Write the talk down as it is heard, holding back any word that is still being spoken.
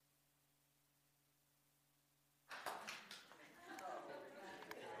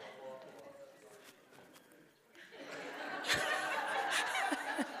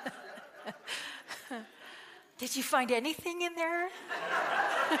Did you find anything in there?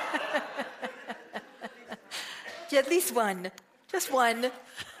 At least one. Just one.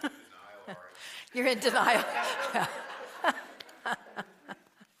 You're in denial.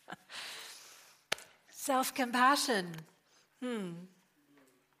 Self-compassion.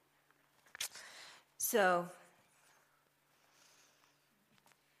 So,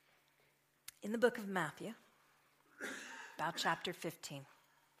 in the book of Matthew, about chapter 15,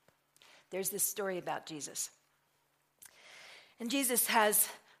 there's this story about Jesus. And Jesus has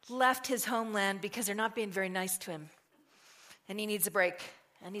left his homeland because they're not being very nice to him. And he needs a break.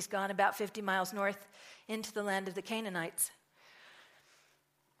 And he's gone about 50 miles north into the land of the Canaanites.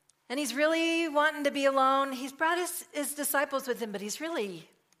 And he's really wanting to be alone. He's brought his disciples with him, but he's really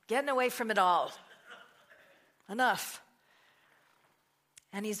getting away from it all. Enough.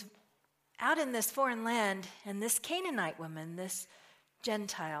 And he's out in this foreign land, and this Canaanite woman, this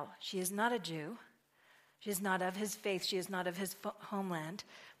Gentile, she is not a Jew. She is not of his faith. She is not of his homeland.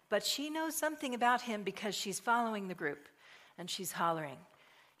 But she knows something about him because she's following the group, and she's hollering.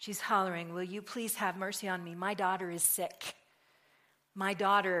 She's hollering, "Will you please have mercy on me? My daughter is sick. My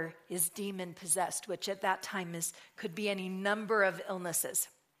daughter is demon-possessed," which at that time could be any number of illnesses.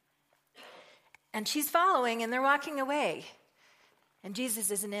 And she's following, and they're walking away. And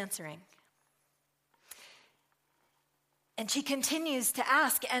Jesus isn't answering. And she continues to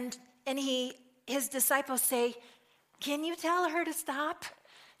ask, and his disciples say, "Can you tell her to stop?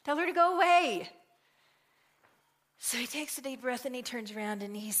 Tell her to go away." So he takes a deep breath and he turns around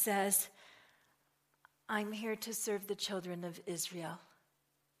and he says, "I'm here to serve the children of Israel.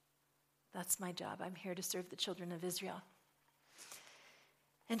 That's my job. I'm here to serve the children of Israel."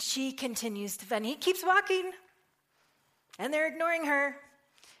 And she continues to, and he keeps walking, and they're ignoring her.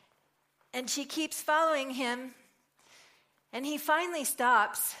 And she keeps following him. And he finally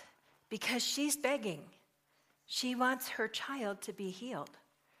stops because she's begging. She wants her child to be healed.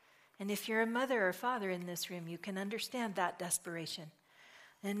 And if you're a mother or father in this room, you can understand that desperation.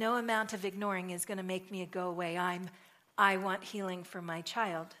 And no amount of ignoring is going to make me go away. I want healing for my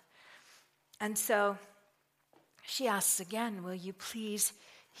child. And so she asks again, "Will you please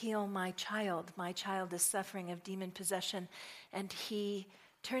heal my child? My child is suffering of demon possession." And he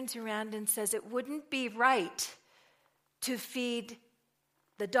turns around and says, "It wouldn't be right to feed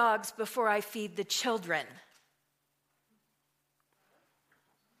the dogs before I feed the children.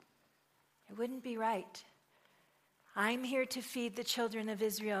 It wouldn't be right. I'm here to feed the children of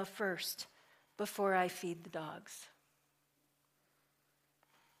Israel first before I feed the dogs."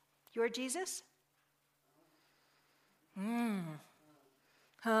 Your Jesus?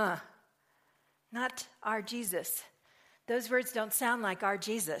 Not our Jesus. Those words don't sound like our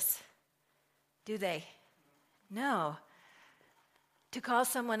Jesus, do they? No. To call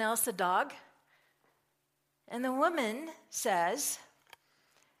someone else a dog? And the woman says,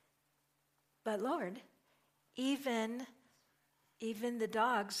 "But Lord, even the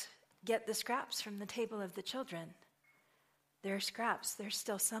dogs get the scraps from the table of the children. They're scraps, there's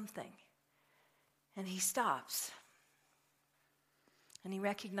still something." And he stops. And he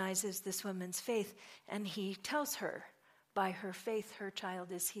recognizes this woman's faith, and he tells her, by her faith, her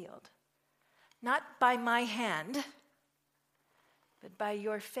child is healed. Not by my hand, but by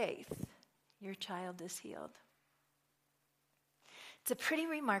your faith, your child is healed. It's a pretty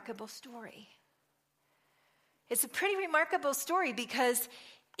remarkable story. It's a pretty remarkable story because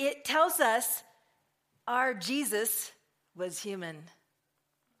it tells us our Jesus was human.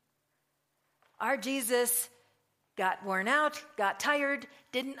 Our Jesus got worn out, got tired,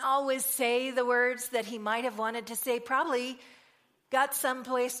 didn't always say the words that he might have wanted to say, probably got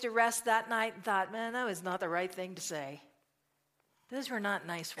someplace to rest that night and thought, "Man, that was not the right thing to say. Those were not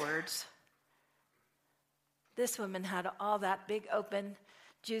nice words." This woman had all that big, open,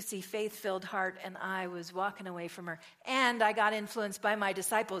 juicy, faith-filled heart, and I was walking away from her. And I got influenced by my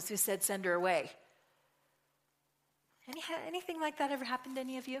disciples who said, "Send her away." Anything like that ever happened to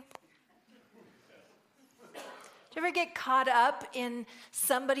any of you? Do you ever get caught up in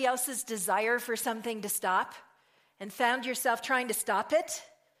somebody else's desire for something to stop and found yourself trying to stop it?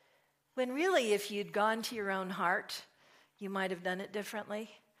 When really, if you'd gone to your own heart, you might have done it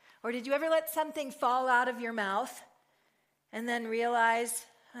differently. Or did you ever let something fall out of your mouth and then realize,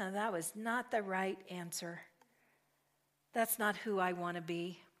 that was not the right answer. That's not who I want to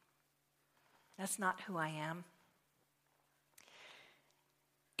be. That's not who I am.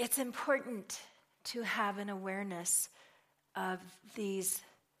 It's important to have an awareness of these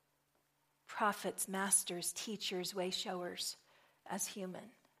prophets, masters, teachers, way showers as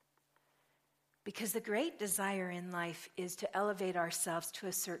human. Because the great desire in life is to elevate ourselves to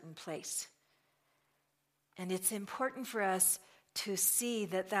a certain place. And it's important for us to see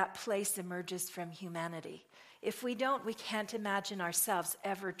that that place emerges from humanity. If we don't, we can't imagine ourselves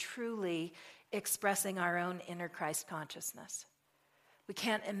ever truly expressing our own inner Christ consciousness. We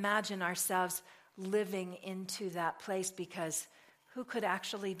can't imagine ourselves living into that place, because who could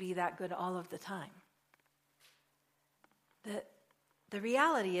actually be that good all of the time? The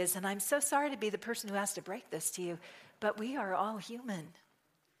reality is, and I'm so sorry to be the person who has to break this to you, but we are all human.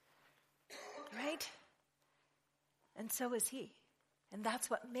 Right? And so is he. And that's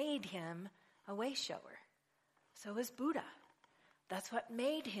what made him a way shower. So was Buddha. That's what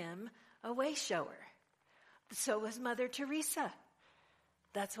made him a way shower. So was Mother Teresa.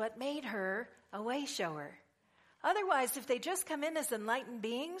 That's what made her a way shower. Otherwise, if they just come in as enlightened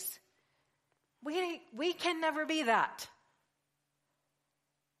beings, we can never be that.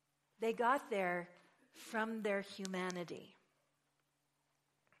 They got there from their humanity.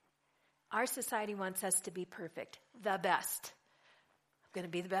 Our society wants us to be perfect, the best. I'm going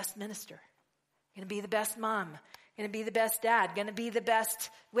to be the best minister. I'm going to be the best mom. I'm going to be the best dad. Going to be the best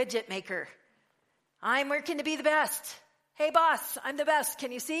widget maker. I'm working to be the best. Hey, boss, I'm the best.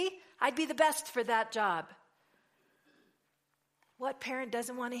 Can you see? I'd be the best for that job. What parent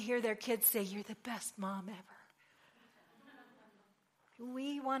doesn't want to hear their kids say, "You're the best mom ever"?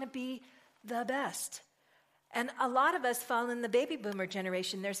 We want to be the best. And a lot of us fall in the baby boomer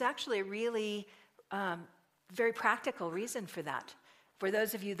generation. There's actually a really very practical reason for that. For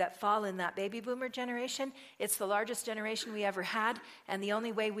those of you that fall in that baby boomer generation, it's the largest generation we ever had, and the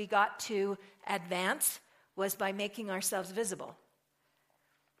only way we got to advance was by making ourselves visible.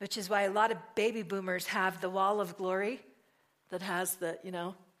 Which is why a lot of baby boomers have the wall of glory that has the,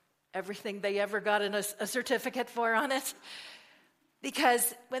 everything they ever got a certificate for on it.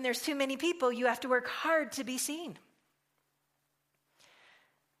 Because when there's too many people, you have to work hard to be seen.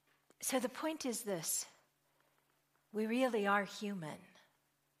 So the point is this: we really are human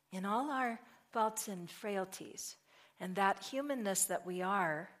in all our faults and frailties. And that humanness that we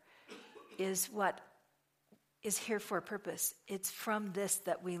are is what is here for a purpose. It's from this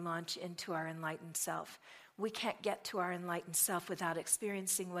that we launch into our enlightened self. We can't get to our enlightened self without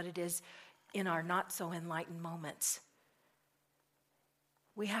experiencing what it is in our not so enlightened moments.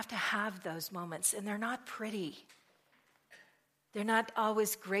 We have to have those moments, and they're not pretty. They're not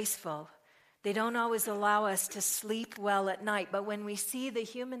always graceful. They don't always allow us to sleep well at night, but when we see the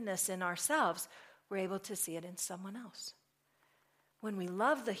humanness in ourselves, we're able to see it in someone else. When we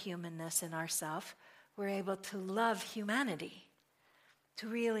love the humanness in ourselves, we're able to love humanity, to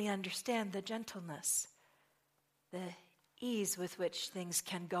really understand the gentleness, the ease with which things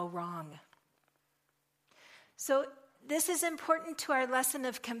can go wrong. So this is important to our lesson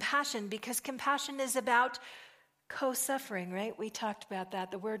of compassion, because compassion is about co-suffering, right? We talked about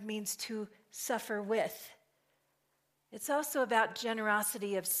that. The word means to suffer with. It's also about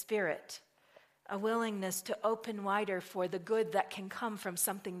generosity of spirit, a willingness to open wider for the good that can come from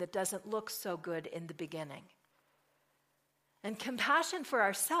something that doesn't look so good in the beginning. And compassion for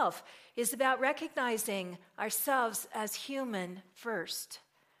ourselves is about recognizing ourselves as human first,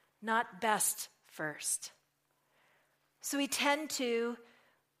 not best first. So we tend to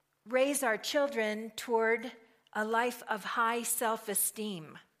raise our children toward a life of high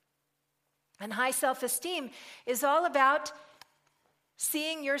self-esteem. And high self-esteem is all about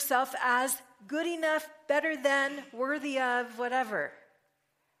seeing yourself as good enough, better than, worthy of, whatever.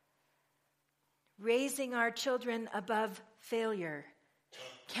 Raising our children above failure.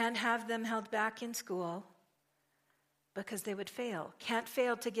 Can't have them held back in school because they would fail. Can't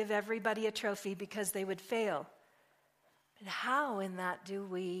fail to give everybody a trophy because they would fail. But how in that do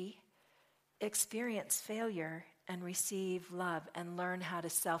we experience failure and receive love and learn how to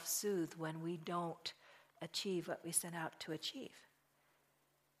self-soothe when we don't achieve what we set out to achieve?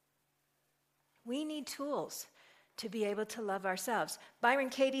 We need tools to be able to love ourselves. Byron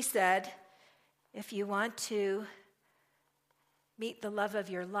Katie said, if you want to meet the love of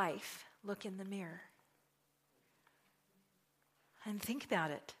your life, look in the mirror. And think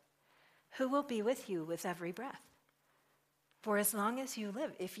about it. Who will be with you with every breath? For as long as you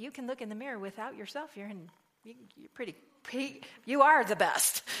live. If you can look in the mirror without yourself, you're pretty, you are the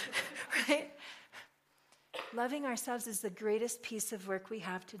best, right? Loving ourselves is the greatest piece of work we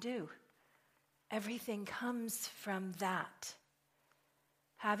have to do. Everything comes from that.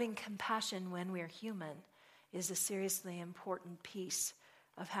 Having compassion when we're human is a seriously important piece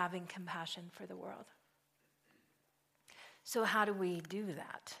of having compassion for the world. So how do we do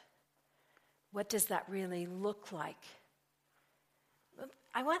that? What does that really look like?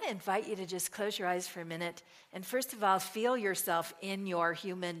 I want to invite you to just close your eyes for a minute and first of all, feel yourself in your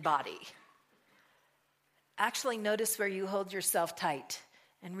human body. Actually, notice where you hold yourself tight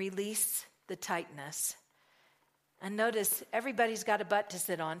and release the tightness. And notice everybody's got a butt to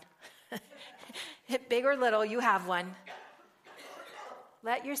sit on. Big or little, you have one.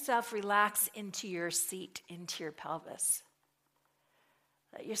 Let yourself relax into your seat, into your pelvis.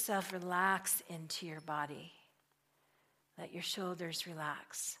 Let yourself relax into your body. Let your shoulders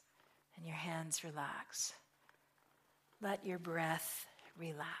relax and your hands relax. Let your breath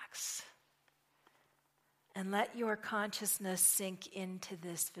relax. And let your consciousness sink into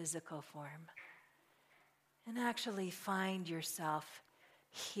this physical form. And actually find yourself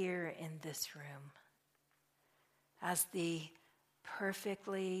here in this room as the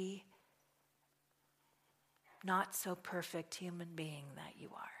perfectly not so perfect human being that you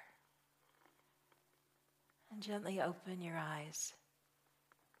are. And gently open your eyes.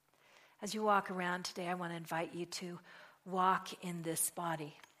 As you walk around today, I want to invite you to walk in this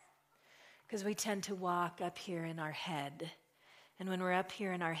body. Because we tend to walk up here in our head. And when we're up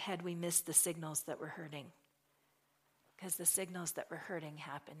here in our head, we miss the signals that we're hurting. Because the signals that we're hurting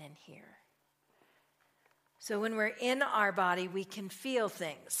happen in here. So when we're in our body, we can feel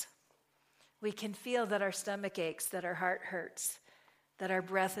things. We can feel that our stomach aches, that our heart hurts, that our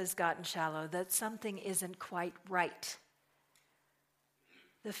breath has gotten shallow, that something isn't quite right.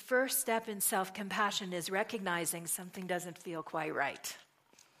 The first step in self-compassion is recognizing something doesn't feel quite right.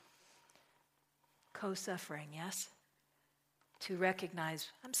 Co-suffering, yes? To recognize,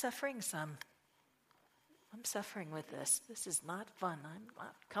 I'm suffering some. I'm suffering with this. This is not fun. I'm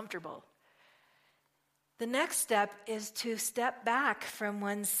not comfortable. The next step is to step back from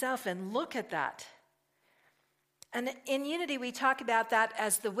oneself and look at that. And in Unity, we talk about that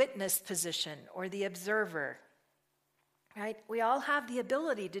as the witness position or the observer, right? We all have the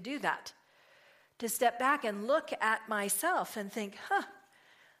ability to do that, to step back and look at myself and think,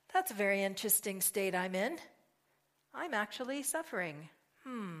 that's a very interesting state I'm in. I'm actually suffering.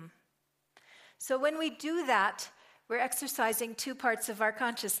 So when we do that, we're exercising two parts of our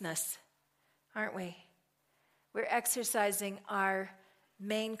consciousness, aren't we? We're exercising our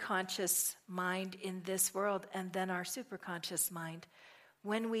main conscious mind in this world and then our superconscious mind.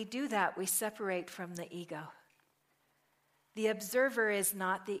 When we do that, we separate from the ego. The observer is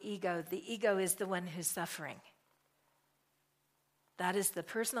not the ego. The ego is the one who's suffering. That is the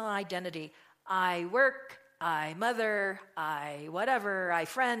personal identity. I work, I mother, I whatever, I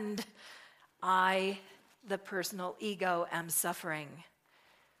friend. I, the personal ego, am suffering.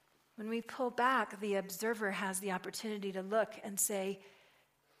 When we pull back, the observer has the opportunity to look and say,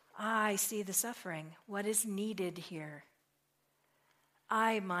 I see the suffering. What is needed here?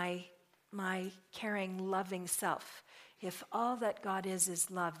 My caring, loving self. If all that God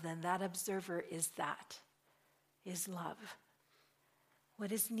is love, then that observer is love.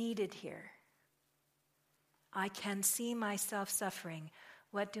 What is needed here? I can see myself suffering.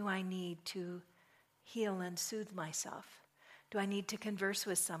 What do I need to heal and soothe myself? Do I need to converse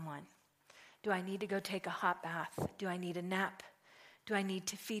with someone? Do I need to go take a hot bath? Do I need a nap? Do I need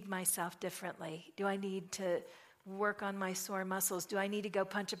to feed myself differently? Do I need to work on my sore muscles? Do I need to go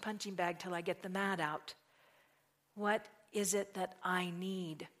punch a punching bag till I get the mad out? What is it that I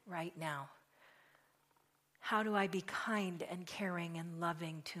need right now? How do I be kind and caring and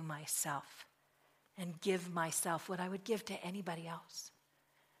loving to myself and give myself what I would give to anybody else?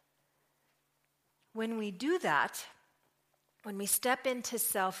 When we do that, when we step into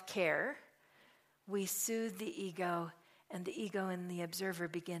self-care, we soothe the ego, and the ego and the observer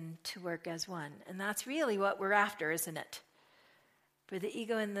begin to work as one. And that's really what we're after, isn't it? For the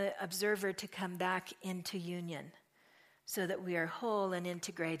ego and the observer to come back into union so that we are whole and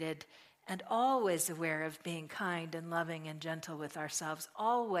integrated and always aware of being kind and loving and gentle with ourselves,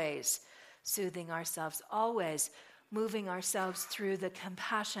 always soothing ourselves, always moving ourselves through the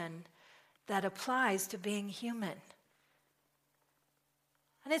compassion that applies to being human.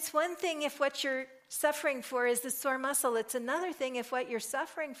 And it's one thing if what you're suffering for is the sore muscle. It's another thing if what you're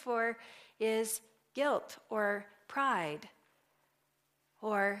suffering for is guilt or pride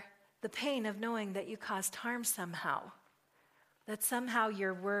or the pain of knowing that you caused harm somehow, that somehow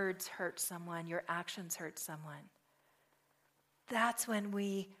your words hurt someone, your actions hurt someone. That's when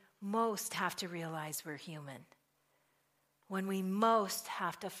we most have to realize we're human, when we most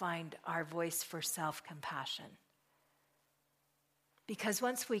have to find our voice for self-compassion. Because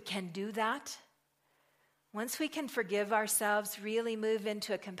once we can do that, once we can forgive ourselves, really move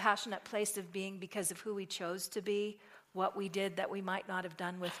into a compassionate place of being because of who we chose to be, what we did that we might not have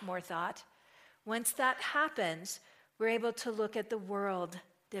done with more thought, once that happens, we're able to look at the world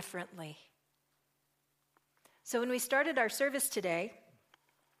differently. So when we started our service today,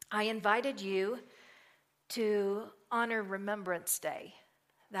 I invited you to honor Remembrance Day.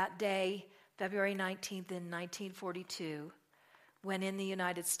 That day, February 19th in 1942, when in the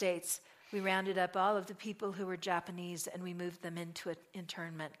United States, we rounded up all of the people who were Japanese and we moved them into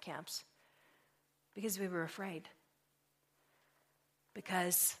internment camps because we were afraid,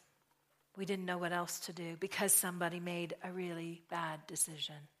 because we didn't know what else to do, because somebody made a really bad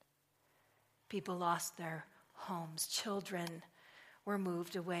decision. People lost their homes. Children were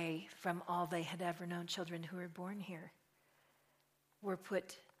moved away from all they had ever known. Children who were born here were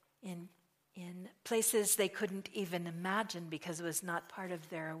put in places they couldn't even imagine because it was not part of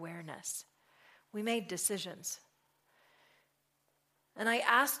their awareness. We made decisions. And I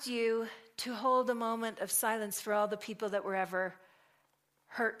asked you to hold a moment of silence for all the people that were ever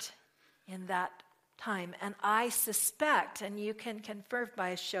hurt in that time. And I suspect, and you can confirm by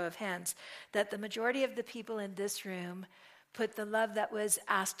a show of hands, that the majority of the people in this room put the love that was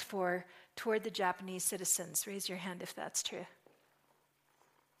asked for toward the Japanese citizens. Raise your hand if that's true.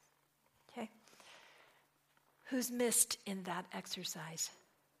 Okay. Who's missed in that exercise?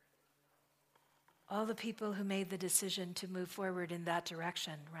 All the people who made the decision to move forward in that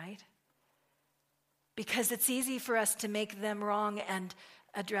direction, right? Because it's easy for us to make them wrong and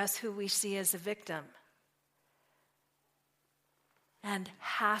address who we see as a victim. And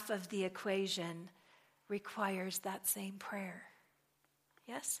half of the equation requires that same prayer.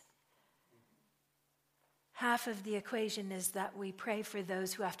 Yes? Half of the equation is that we pray for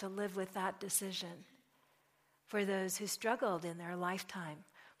those who have to live with that decision, for those who struggled in their lifetime,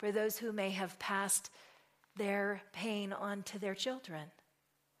 for those who may have passed their pain on to their children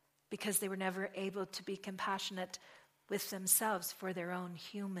because they were never able to be compassionate with themselves for their own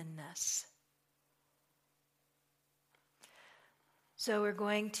humanness. So we're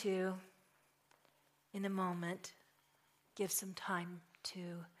going to, in a moment, give some time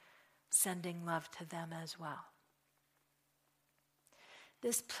to sending love to them as well.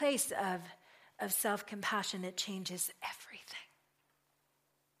 This place of self-compassion, it changes everything.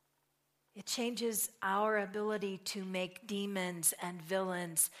 It changes our ability to make demons and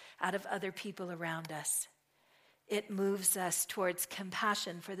villains out of other people around us. It moves us towards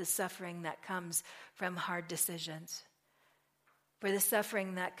compassion for the suffering that comes from hard decisions, for the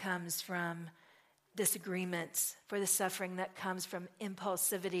suffering that comes from disagreements, for the suffering that comes from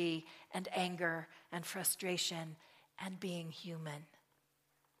impulsivity and anger and frustration and being human.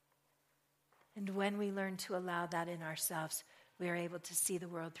 And when we learn to allow that in ourselves, we are able to see the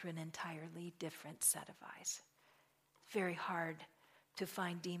world through an entirely different set of eyes. It's very hard to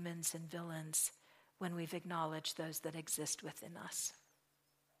find demons and villains when we've acknowledged those that exist within us.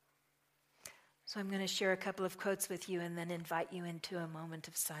 So I'm going to share a couple of quotes with you and then invite you into a moment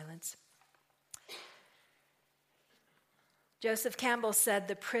of silence. Joseph Campbell said,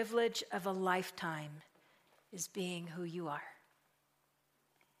 "The privilege of a lifetime is being who you are."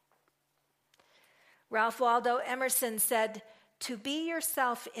 Ralph Waldo Emerson said, "To be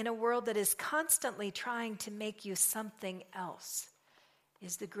yourself in a world that is constantly trying to make you something else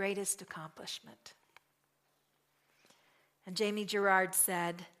is the greatest accomplishment." And Jamie Gerard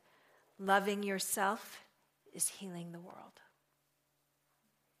said, "Loving yourself is healing the world."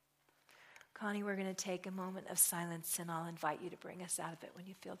 Connie, we're going to take a moment of silence, and I'll invite you to bring us out of it when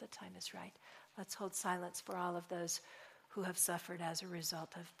you feel the time is right. Let's hold silence for all of those who have suffered as a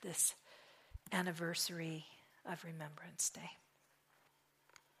result of this anniversary of Remembrance Day.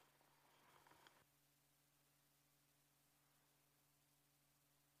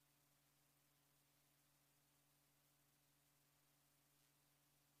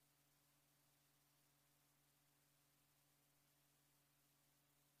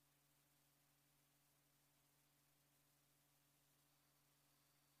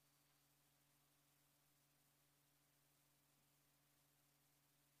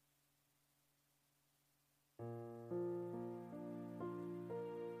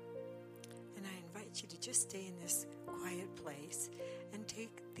 And I invite you to just stay in this quiet place and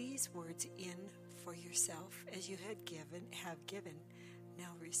take these words in for yourself as you have given.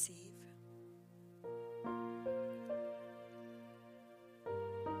 Now receive.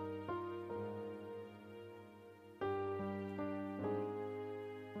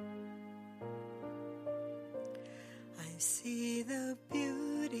 I see the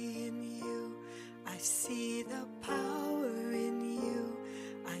beauty in you. I see the power in you.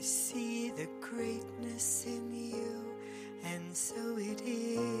 I see the greatness in you, and so it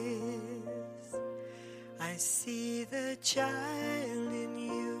is. I see the child in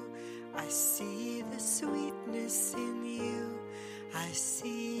you. I see the sweetness in you. I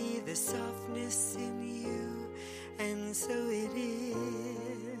see the softness in you, and so it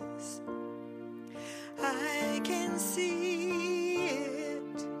is. I can see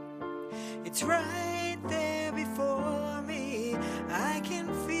it. It's right there before me. I can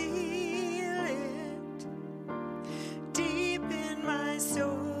feel it deep in my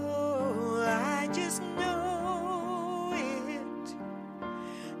soul. I just know it,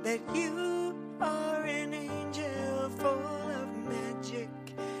 that you are an angel full of magic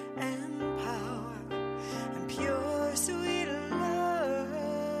and power and pure sweet love.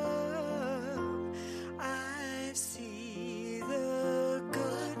 I see the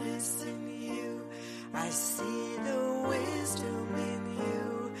goodness in you. I see the wisdom in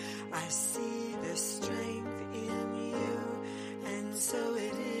you. I see the strength in you. And so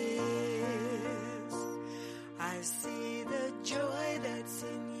it is. I see the joy that's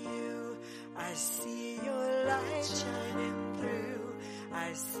in you. I see your light shining through.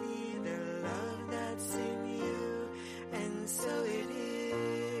 I see the love that's in you. And so it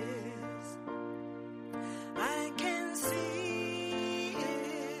is. I can see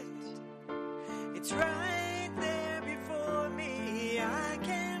it. It's right there before me. I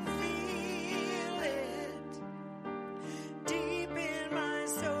can feel it deep in my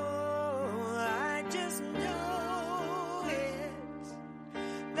soul. I just know it,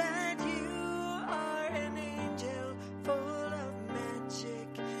 that you are an angel full of magic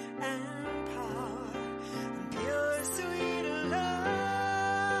and power and pure sweet love.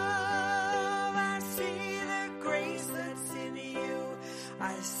 I see the grace that's in you.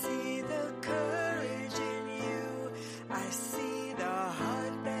 I see the courage in you. I see the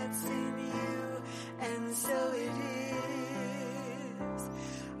heart that's in you. And so it is.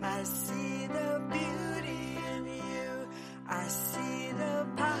 I see the beauty in you. I see the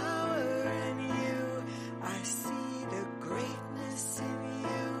power in you. I see the greatness in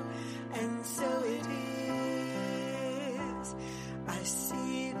you. And so it is. I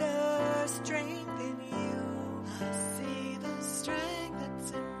see the strength in you. I see the strength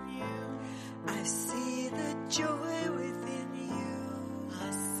that's in you. I see the joy within you.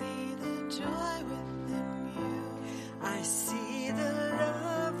 I see the joy within you. I see the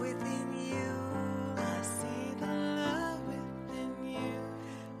love within you. I see the love within you.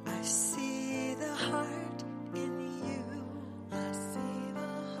 I see the heart in you. I see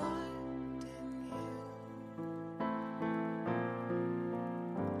the heart in you.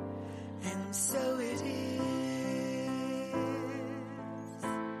 And so it is.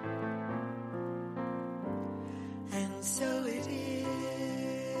 And so it is.